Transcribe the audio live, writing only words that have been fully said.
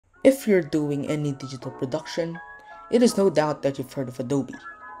If you're doing any digital production, it is no doubt that you've heard of Adobe.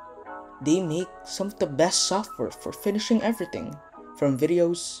 They make some of the best software for finishing everything, from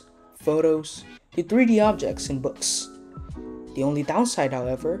videos, photos, to 3D objects and books. The only downside,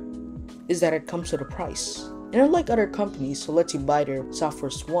 however, is that it comes with a price. And unlike other companies who let you buy their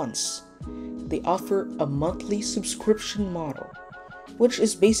softwares once, they offer a monthly subscription model, which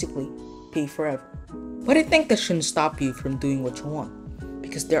is basically pay forever. But I think that shouldn't stop you from doing what you want,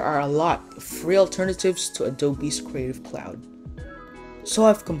 because there are a lot of free alternatives to Adobe's Creative Cloud. So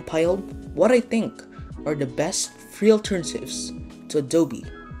I've compiled what I think are the best free alternatives to Adobe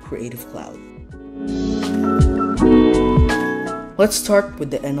Creative Cloud. Let's start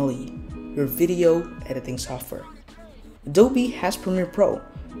with the NLE, your video editing software. Adobe has Premiere Pro,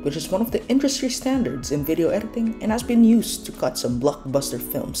 which is one of the industry standards in video editing and has been used to cut some blockbuster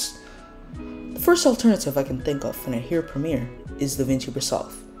films. The first alternative I can think of when I hear Premiere is DaVinci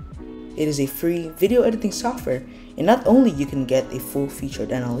Resolve. It is a free video editing software, and not only you can get a full-featured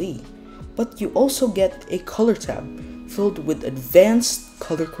NLE, but you also get a color tab filled with advanced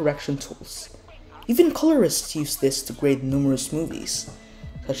color correction tools. Even colorists use this to grade numerous movies,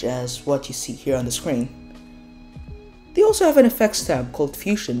 such as what you see here on the screen. They also have an effects tab called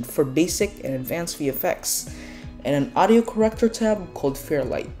Fusion for basic and advanced VFX, and an audio corrector tab called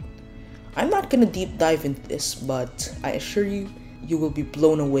Fairlight. I'm not gonna deep dive into this, but I assure you, you will be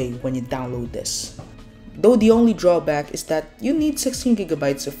blown away when you download this. Though the only drawback is that you need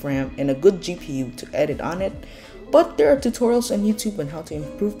 16GB of RAM and a good GPU to edit on it, but there are tutorials on YouTube on how to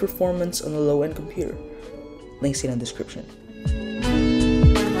improve performance on a low-end computer. Links in the description.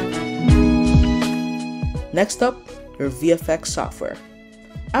 Next up, your VFX software.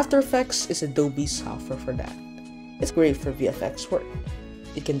 After Effects is Adobe's software for that. It's great for VFX work.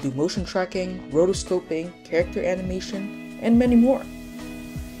 It can do motion tracking, rotoscoping, character animation, and many more.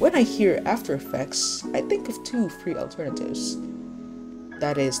 When I hear After Effects, I think of two free alternatives.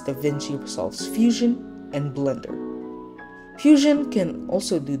 That is DaVinci Resolve's Fusion and Blender. Fusion can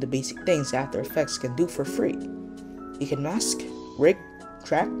also do the basic things After Effects can do for free. You can mask, rig,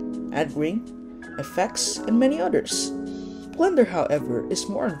 track, add ring, effects, and many others. Blender, however, is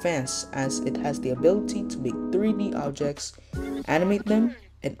more advanced as it has the ability to make 3D objects, animate them,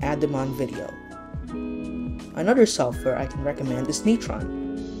 and add them on video. Another software I can recommend is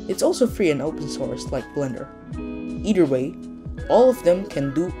Neutron. It's also free and open source like Blender. Either way, all of them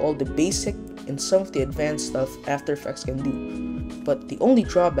can do all the basic and some of the advanced stuff After Effects can do. But the only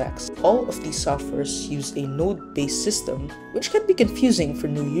drawbacks, all of these softwares use a node-based system, which can be confusing for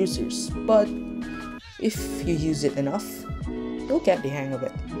new users, but if you use it enough, you'll get the hang of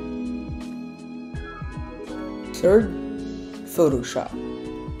it. Third, Photoshop,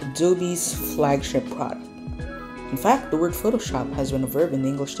 Adobe's flagship product. In fact, the word Photoshop has been a verb in the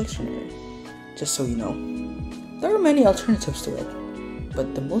English dictionary, just so you know. There are many alternatives to it,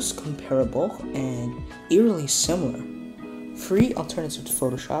 but the most comparable and eerily similar free alternative to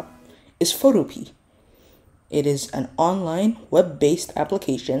Photoshop is Photopea. It is an online, web-based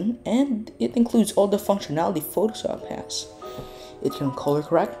application, and it includes all the functionality Photoshop has. It can color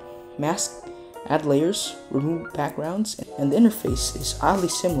correct, mask, add layers, remove backgrounds, and the interface is oddly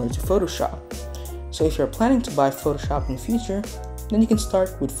similar to Photoshop. So if you're planning to buy Photoshop in the future, then you can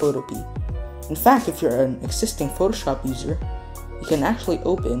start with Photopea. In fact, if you're an existing Photoshop user, you can actually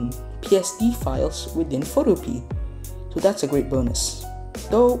open PSD files within Photopea. So that's a great bonus.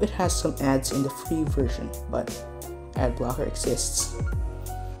 Though it has some ads in the free version, but ad blocker exists.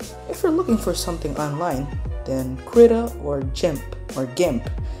 If you're looking for something online, then Krita or GIMP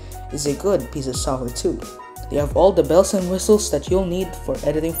is a good piece of software too. They have all the bells and whistles that you'll need for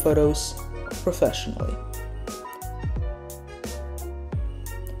editing photos professionally.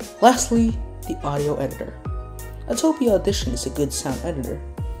 Lastly, the audio editor. Adobe Audition is a good sound editor.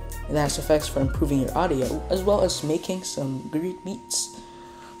 It has effects for improving your audio as well as making some great beats.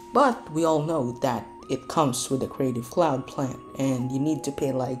 But we all know that it comes with a Creative Cloud plan and you need to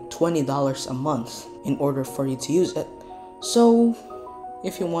pay like $20 a month in order for you to use it. So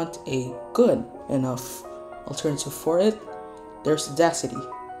if you want a good enough alternative for it, there's Audacity.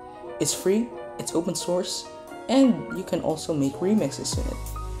 It's free, it's open source, and you can also make remixes in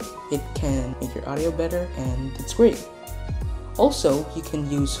it. It can make your audio better and it's great. Also, you can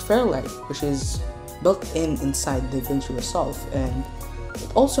use Fairlight, which is built inside DaVinci Resolve, and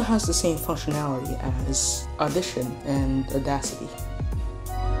it also has the same functionality as Audition and Audacity.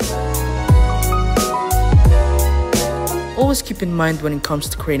 Always keep in mind when it comes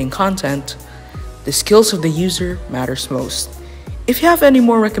to creating content, the skills of the user matters most. If you have any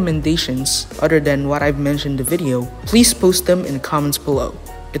more recommendations other than what I've mentioned in the video, please post them in the comments below.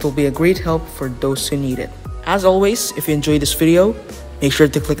 It will be a great help for those who need it. As always, if you enjoyed this video, make sure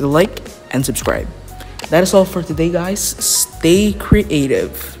to click the like and subscribe. That is all for today, guys. Stay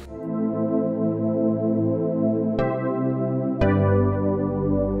creative.